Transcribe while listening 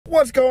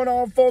What's going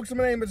on, folks?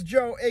 My name is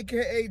Joe,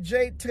 aka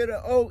J to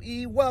the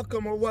OE.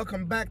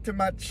 Welcome back to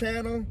my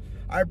channel.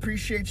 I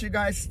appreciate you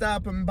guys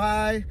stopping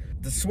by.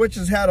 The Switch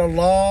has had a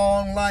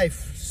long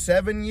life,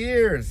 7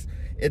 years.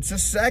 It's a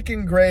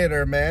second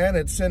grader, man.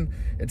 It's in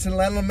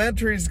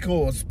elementary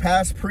school. It's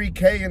past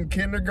pre-K and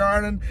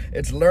kindergarten.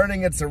 It's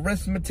learning its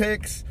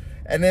arithmetics.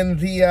 And in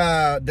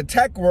the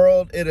tech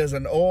world, it is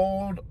an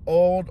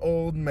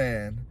old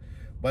man.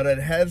 But it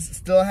has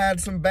still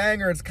had some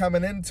bangers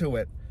coming into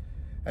it.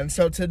 And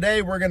so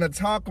today we're going to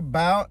talk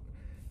about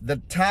the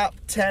top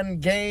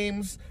 10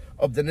 games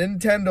of the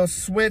Nintendo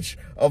Switch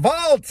of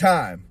all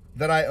time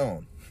that I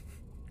own.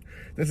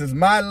 This is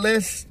my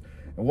list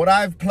and what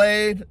I've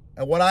played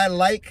and what I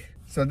like.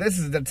 So this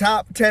is the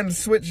top 10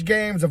 Switch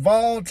games of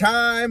all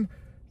time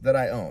that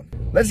I own.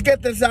 Let's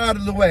get this out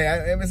of the way.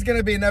 It's going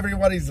to be in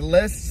everybody's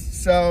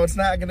list, so it's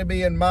not going to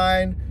be in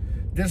mine.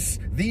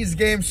 These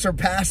games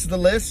surpass the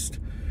list.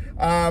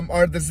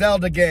 Are the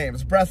Zelda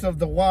games, Breath of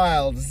the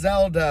Wild,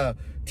 Zelda,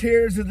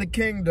 Tears of the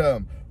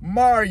Kingdom,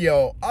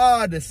 Mario,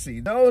 Odyssey.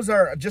 Those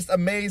are just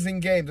amazing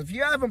games. If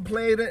you haven't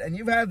played it and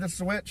you've had the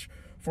Switch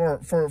for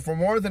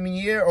more than a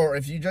year, or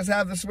if you just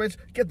have the Switch,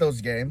 get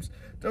those games.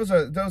 Those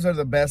are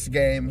the best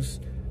games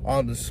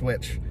on the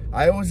Switch.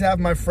 I always have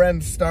my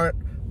friends start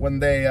when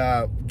they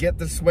get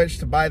the Switch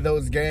to buy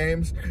those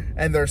games,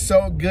 and they're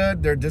so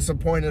good, they're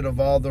disappointed of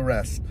all the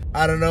rest.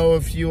 I don't know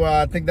if you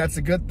think that's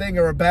a good thing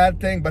or a bad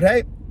thing, but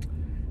hey,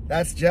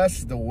 that's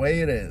just the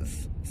way it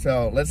is.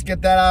 So let's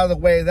get that out of the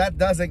way. That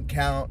doesn't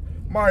count.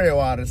 Mario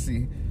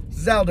Odyssey,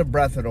 Zelda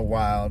Breath of the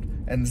Wild,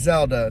 and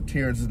Zelda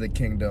Tears of the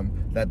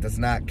Kingdom. That does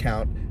not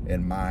count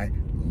in my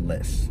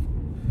list.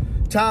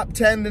 Top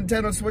 10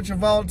 Nintendo Switch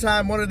of all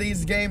time. One of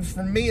these games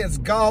for me is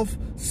Golf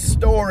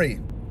Story.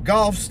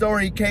 Golf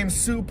Story came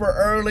super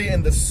early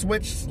in the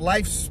Switch's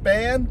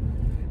lifespan,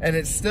 and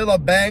it's still a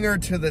banger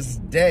to this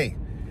day.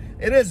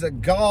 It is a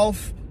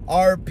golf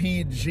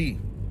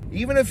RPG.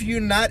 Even if you're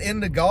not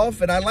into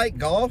golf, and I like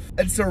golf,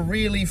 it's a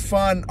really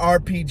fun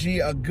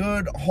RPG, a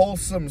good,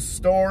 wholesome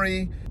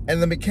story,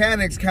 and the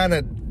mechanics kind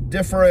of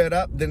differ it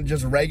up than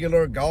just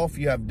regular golf.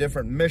 You have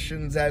different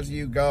missions as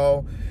you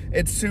go.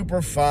 It's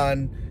super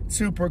fun,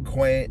 super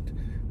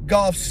quaint.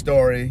 Golf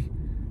Story,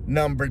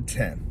 number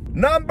 10.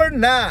 Number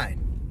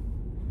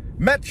 9,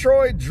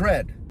 Metroid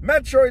Dread.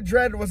 Metroid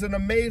Dread was an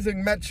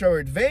amazing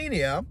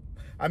Metroidvania.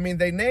 I mean,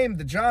 they named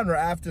the genre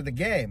after the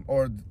game,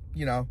 or,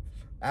 you know,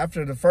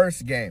 after the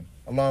first game,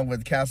 along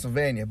with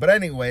Castlevania. But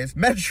anyways,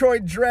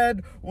 Metroid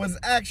Dread was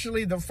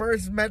actually the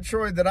first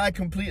Metroid that I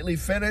completely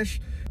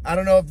finished. I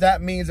don't know if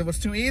that means it was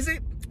too easy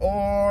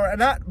or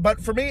not, but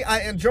for me,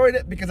 I enjoyed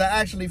it because I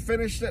actually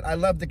finished it. I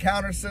loved the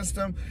counter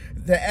system.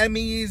 The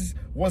Emmys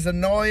was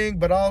annoying,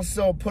 but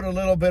also put a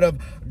little bit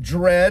of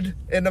dread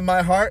into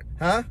my heart.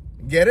 Huh?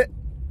 Get it?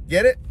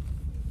 Get it?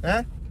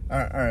 Huh? All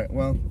right,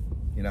 well,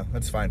 you know,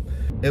 that's fine.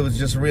 It was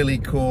just really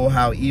cool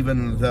how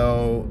even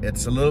though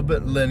it's a little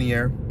bit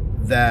linear,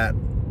 that,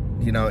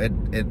 you know,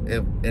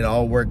 it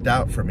all worked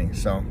out for me.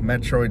 So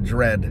Metroid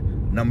Dread,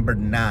 number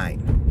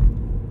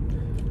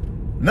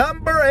 9.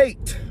 Number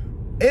 8,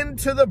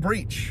 Into the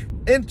Breach.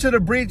 Into the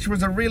Breach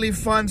was a really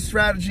fun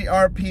strategy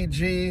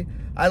RPG.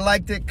 I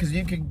liked it because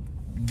you could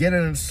get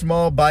it in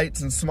small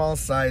bites and small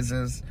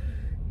sizes.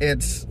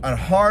 It's a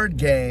hard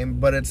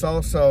game, but it's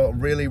also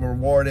really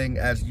rewarding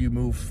as you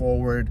move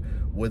forward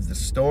with the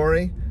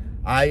story.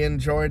 I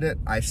enjoyed it.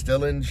 I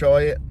still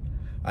enjoy it.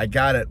 I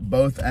got it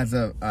both as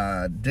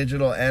a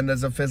digital and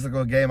as a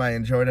physical game. I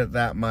enjoyed it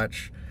that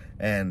much.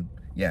 And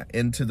yeah,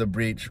 Into the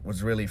Breach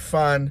was really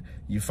fun.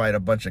 You fight a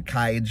bunch of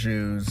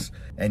kaijus,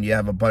 and you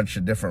have a bunch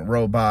of different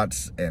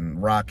robots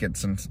and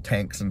rockets and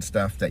tanks and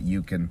stuff that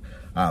you can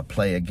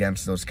play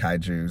against those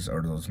kaijus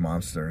or those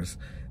monsters.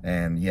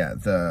 And yeah,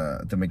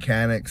 the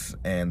mechanics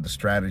and the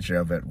strategy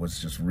of it was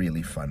just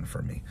really fun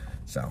for me.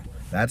 So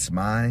that's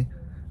my,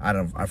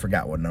 I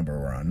forgot what number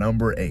we're on.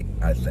 Number 8,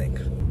 I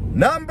think.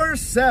 Number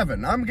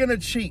 7, I'm gonna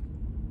cheat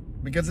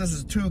because this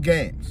is 2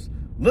 games.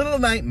 Little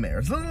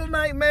Nightmares. Little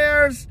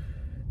Nightmares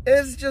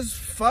is just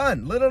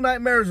fun. Little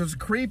Nightmares was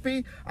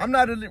creepy. I'm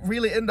not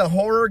really into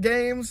horror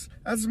games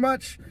as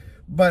much,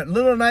 but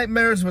Little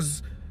Nightmares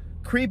was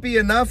creepy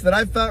enough that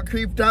I felt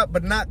creeped out,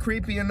 but not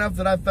creepy enough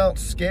that I felt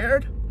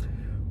scared.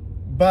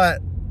 But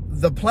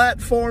the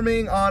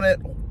platforming on it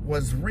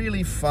was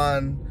really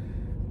fun,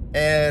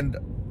 and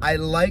I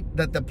like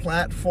that the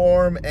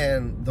platform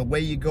and the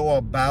way you go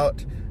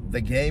about the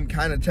game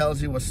kind of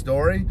tells you a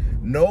story.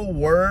 No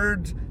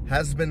word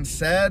has been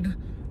said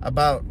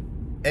about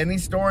any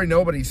story.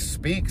 Nobody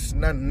speaks,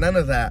 none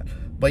of that.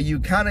 But you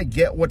kind of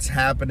get what's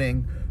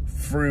happening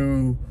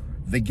through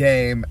the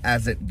game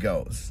as it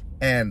goes.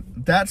 And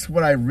that's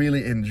what I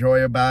really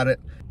enjoy about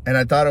it. And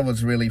I thought it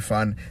was really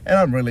fun. And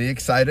I'm really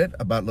excited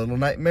about Little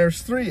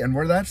Nightmares 3 and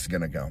where that's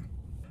going to go.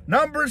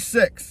 Number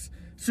 6.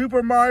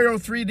 Super Mario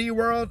 3D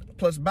World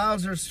plus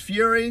Bowser's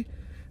Fury.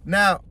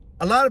 Now,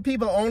 a lot of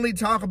people only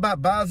talk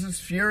about Bowser's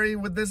Fury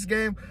with this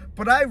game,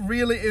 but I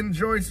really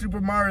enjoyed Super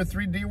Mario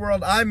 3D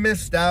World. I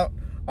missed out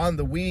on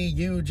the Wii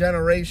U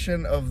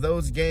generation of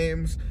those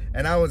games,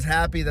 and I was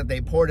happy that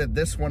they ported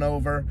this one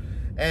over.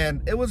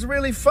 And it was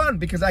really fun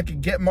because I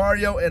could get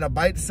Mario in a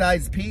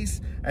bite-sized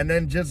piece and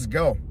then just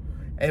go.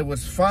 It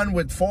was fun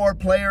with 4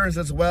 players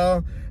as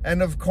well.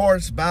 And of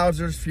course,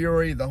 Bowser's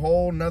Fury, the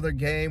whole nother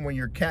game when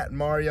you're Cat and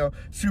Mario,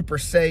 Super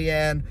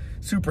Saiyan.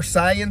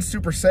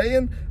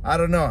 I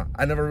don't know.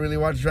 I never really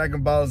watched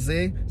Dragon Ball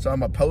Z, so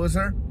I'm a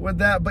poser with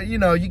that. But you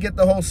know, you get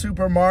the whole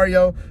Super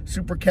Mario,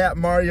 Super Cat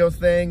Mario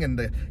thing and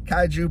the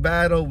kaiju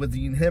battle with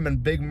him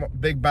and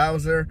Big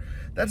Bowser.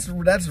 That's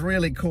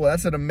really cool.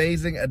 That's an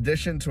amazing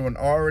addition to an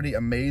already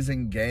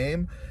amazing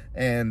game.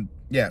 And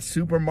yeah,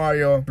 Super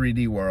Mario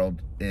 3D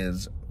World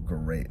is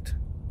great.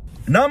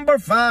 Number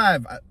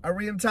 5. Are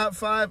we in top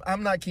 5?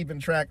 I'm not keeping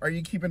track. Are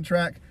you keeping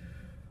track?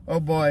 Oh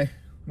boy.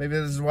 Maybe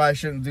this is why I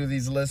shouldn't do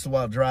these lists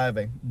while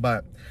driving.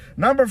 But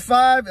number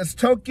 5 is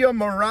Tokyo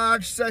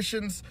Mirage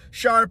Sessions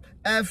Sharp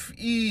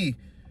FE.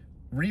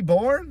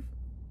 Reborn?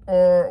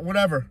 Or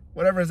whatever.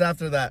 Whatever is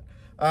after that.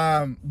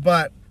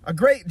 But a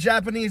great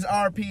Japanese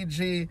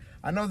RPG.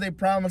 I know they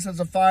promised us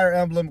a Fire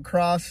Emblem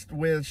crossed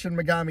with Shin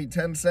Megami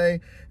Tensei,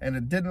 and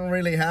it didn't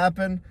really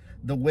happen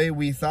the way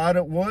we thought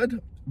it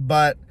would.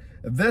 But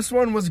this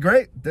one was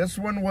great. This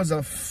one was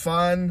a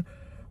fun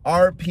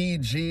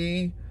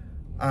RPG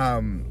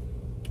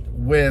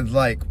with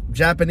like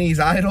Japanese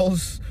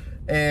idols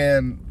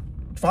and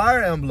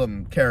Fire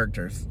Emblem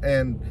characters.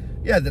 And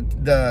yeah,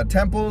 the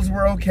temples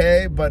were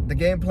okay, but the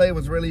gameplay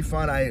was really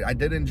fun. I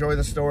did enjoy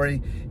the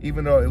story,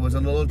 even though it was a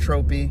little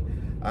tropey.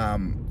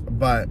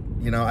 But,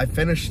 you know, I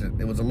finished it.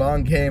 It was a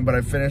long game, but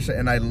I finished it,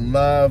 and I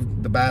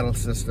loved the battle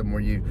system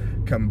where you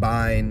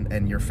combine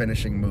and your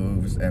finishing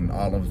moves and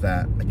all of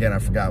that. Again, I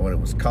forgot what it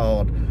was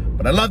called,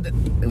 but I loved it.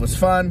 It was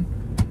fun,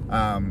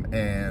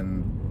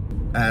 and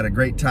I had a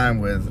great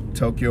time with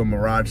Tokyo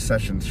Mirage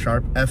Sessions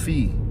Sharp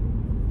FE.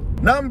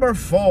 Number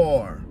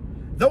 4,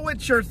 The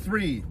Witcher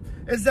 3.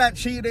 Is that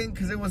cheating?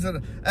 Because it was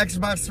an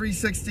Xbox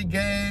 360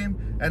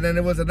 game, and then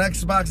it was an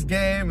Xbox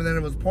game, and then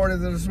it was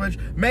ported to the Switch.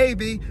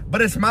 Maybe,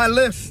 but it's my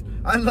list.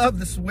 I love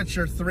The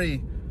Witcher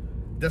 3.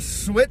 The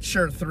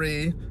Switcher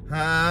 3,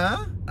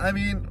 huh? I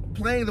mean,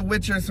 playing The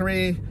Witcher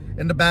 3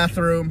 in the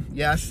bathroom,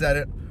 yeah, I said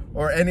it,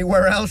 or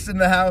anywhere else in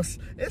the house,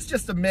 it's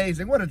just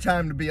amazing. What a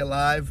time to be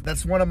alive.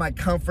 That's one of my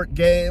comfort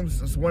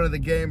games. It's one of the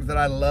games that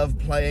I love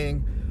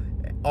playing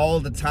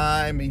all the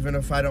time. Even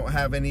if I don't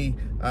have any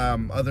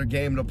other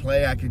game to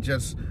play, I could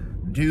just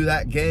do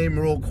that game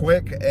real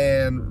quick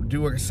and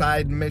do a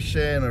side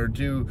mission or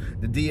do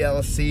the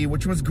DLC,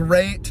 which was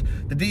great.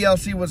 The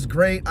DLC was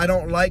great. I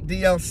don't like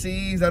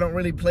DLCs. I don't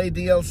really play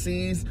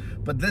DLCs,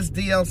 but this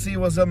DLC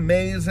was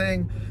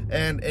amazing,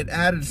 and it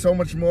added so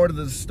much more to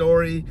the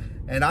story,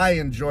 and I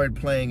enjoyed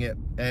playing it,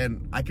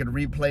 and I could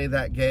replay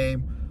that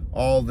game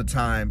all the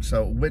time.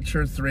 So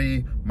Witcher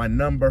 3, my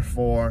number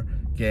 4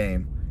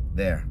 game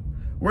there.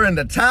 We're in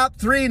the top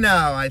 3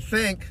 now, I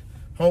think.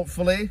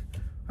 Hopefully.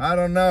 I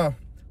don't know.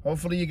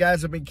 Hopefully you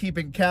guys have been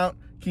keeping count,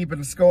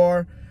 keeping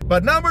score.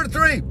 But number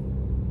 3,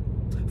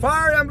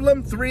 Fire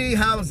Emblem 3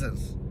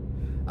 Houses.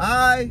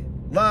 I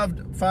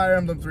loved Fire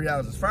Emblem 3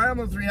 Houses. Fire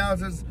Emblem 3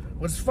 Houses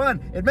was fun.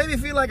 It made me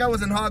feel like I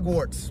was in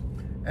Hogwarts.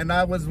 And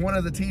I was one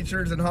of the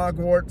teachers in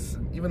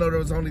Hogwarts, even though there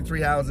was only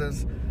 3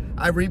 houses.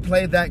 I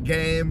replayed that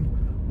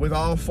game with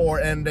all 4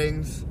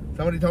 endings.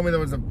 Somebody told me there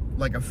was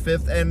like a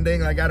 5th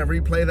ending. I got to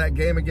replay that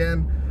game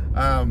again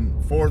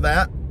for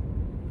that.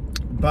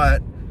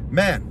 But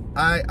man,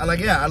 I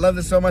love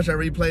this so much. I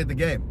replayed the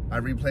game. I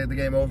replayed the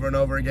game over and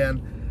over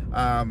again,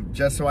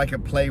 just so I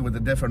could play with the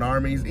different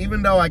armies.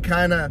 Even though I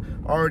kind of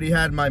already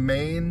had my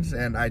mains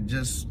and I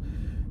just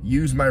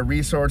used my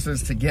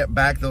resources to get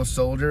back those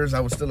soldiers, I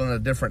was still in a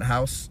different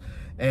house.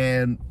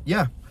 And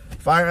yeah,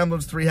 Fire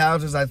Emblem's 3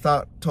 Houses, I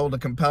thought, told a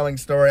compelling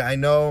story. I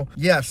know,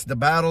 yes, the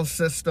battle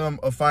system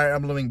of Fire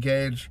Emblem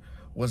Engage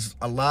was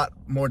a lot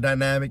more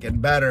dynamic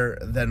and better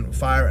than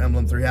Fire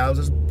Emblem 3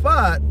 Houses,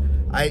 but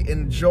I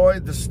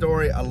enjoyed the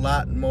story a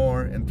lot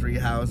more in 3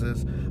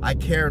 Houses. I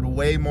cared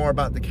way more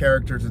about the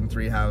characters in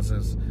 3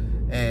 Houses.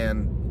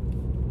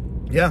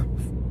 And yeah,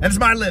 and it's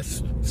my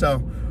list.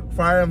 So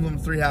Fire Emblem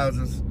 3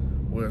 Houses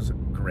was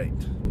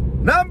great.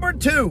 Number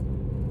 2,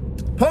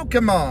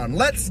 Pokemon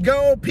Let's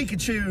Go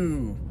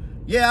Pikachu.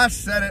 Yeah, I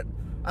said it.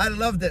 I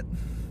loved it.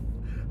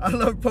 I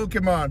love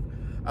Pokemon.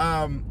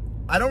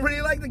 I don't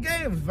really like the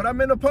games, but I'm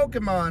into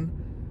Pokemon,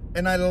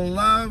 and I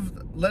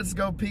loved Let's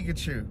Go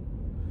Pikachu.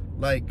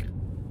 Like,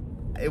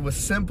 it was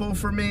simple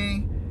for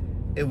me.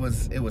 It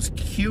was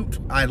cute.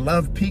 I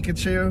love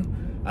Pikachu.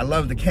 I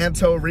love the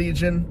Kanto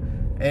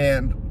region,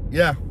 and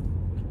yeah,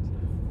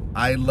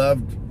 I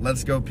loved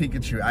Let's Go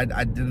Pikachu.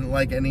 I didn't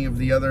like any of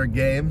the other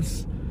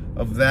games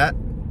of that,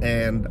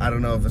 and I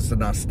don't know if it's the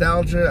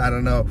nostalgia. I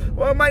don't know.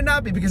 Well, it might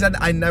not be, because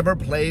I never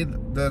played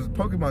the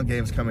Pokemon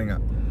games coming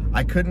up.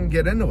 I couldn't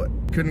get into it.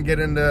 Couldn't get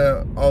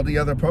into all the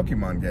other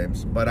Pokemon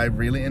games, but I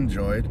really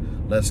enjoyed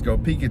Let's Go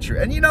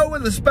Pikachu. And you know,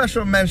 with a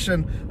special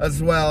mention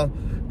as well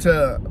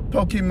to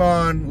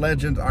Pokemon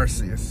Legend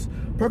Arceus.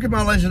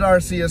 Pokemon Legend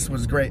Arceus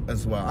was great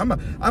as well. I'm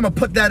gonna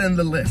put that in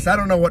the list. I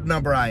don't know what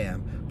number I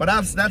am, but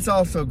that's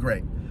also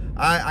great.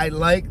 I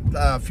like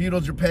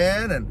feudal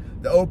Japan and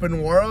the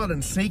open world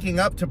and sneaking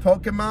up to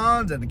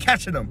Pokemons and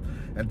catching them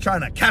and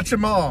trying to catch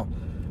them all.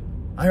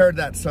 I heard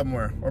that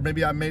somewhere, or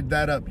maybe I made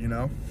that up, you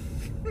know.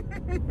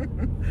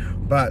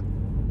 But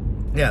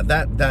yeah,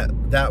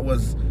 that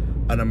was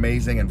an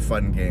amazing and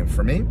fun game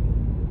for me.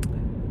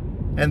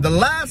 And the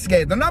last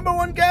game, the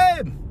 #1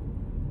 game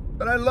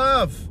that I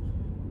love,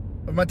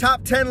 of my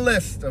top 10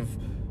 list of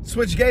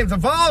Switch games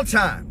of all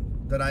time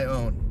that I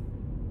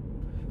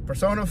own,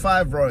 Persona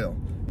 5 Royal.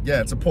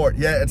 Yeah, it's a port.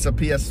 Yeah, it's a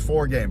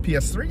PS4 game,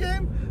 PS3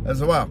 game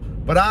as well.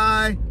 But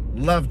I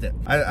loved it.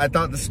 I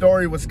thought the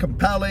story was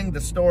compelling.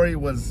 The story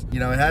was, you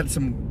know, it had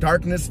some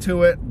darkness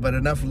to it, but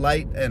enough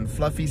light and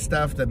fluffy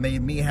stuff that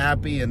made me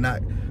happy and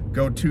not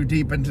go too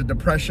deep into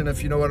depression,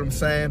 if you know what I'm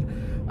saying.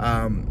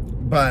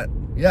 But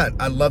yeah,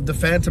 I love the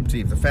Phantom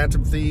Thieves. The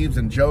Phantom Thieves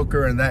and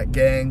Joker and that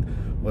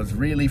gang was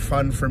really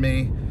fun for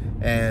me.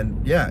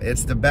 And yeah,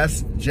 it's the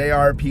best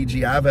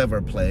JRPG I've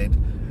ever played.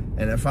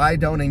 And if I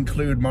don't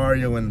include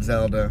Mario and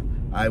Zelda,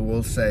 I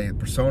will say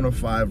Persona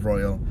 5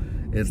 Royal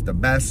is the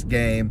best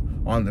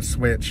game on the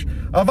Switch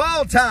of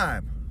all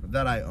time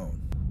that I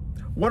own.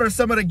 What are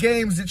some of the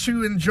games that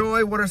you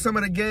enjoy? What are some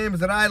of the games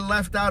that I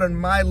left out in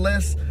my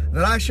list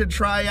that I should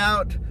try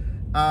out?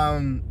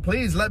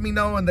 Please let me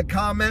know in the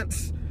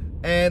comments.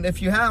 And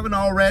if you haven't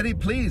already,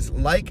 please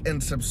like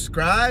and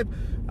subscribe.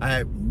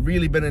 I've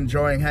really been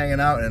enjoying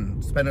hanging out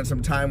and spending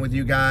some time with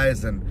you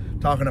guys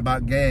and talking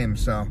about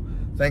games. So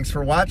thanks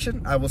for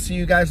watching. I will see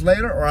you guys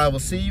later, or I will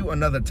see you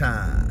another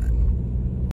time.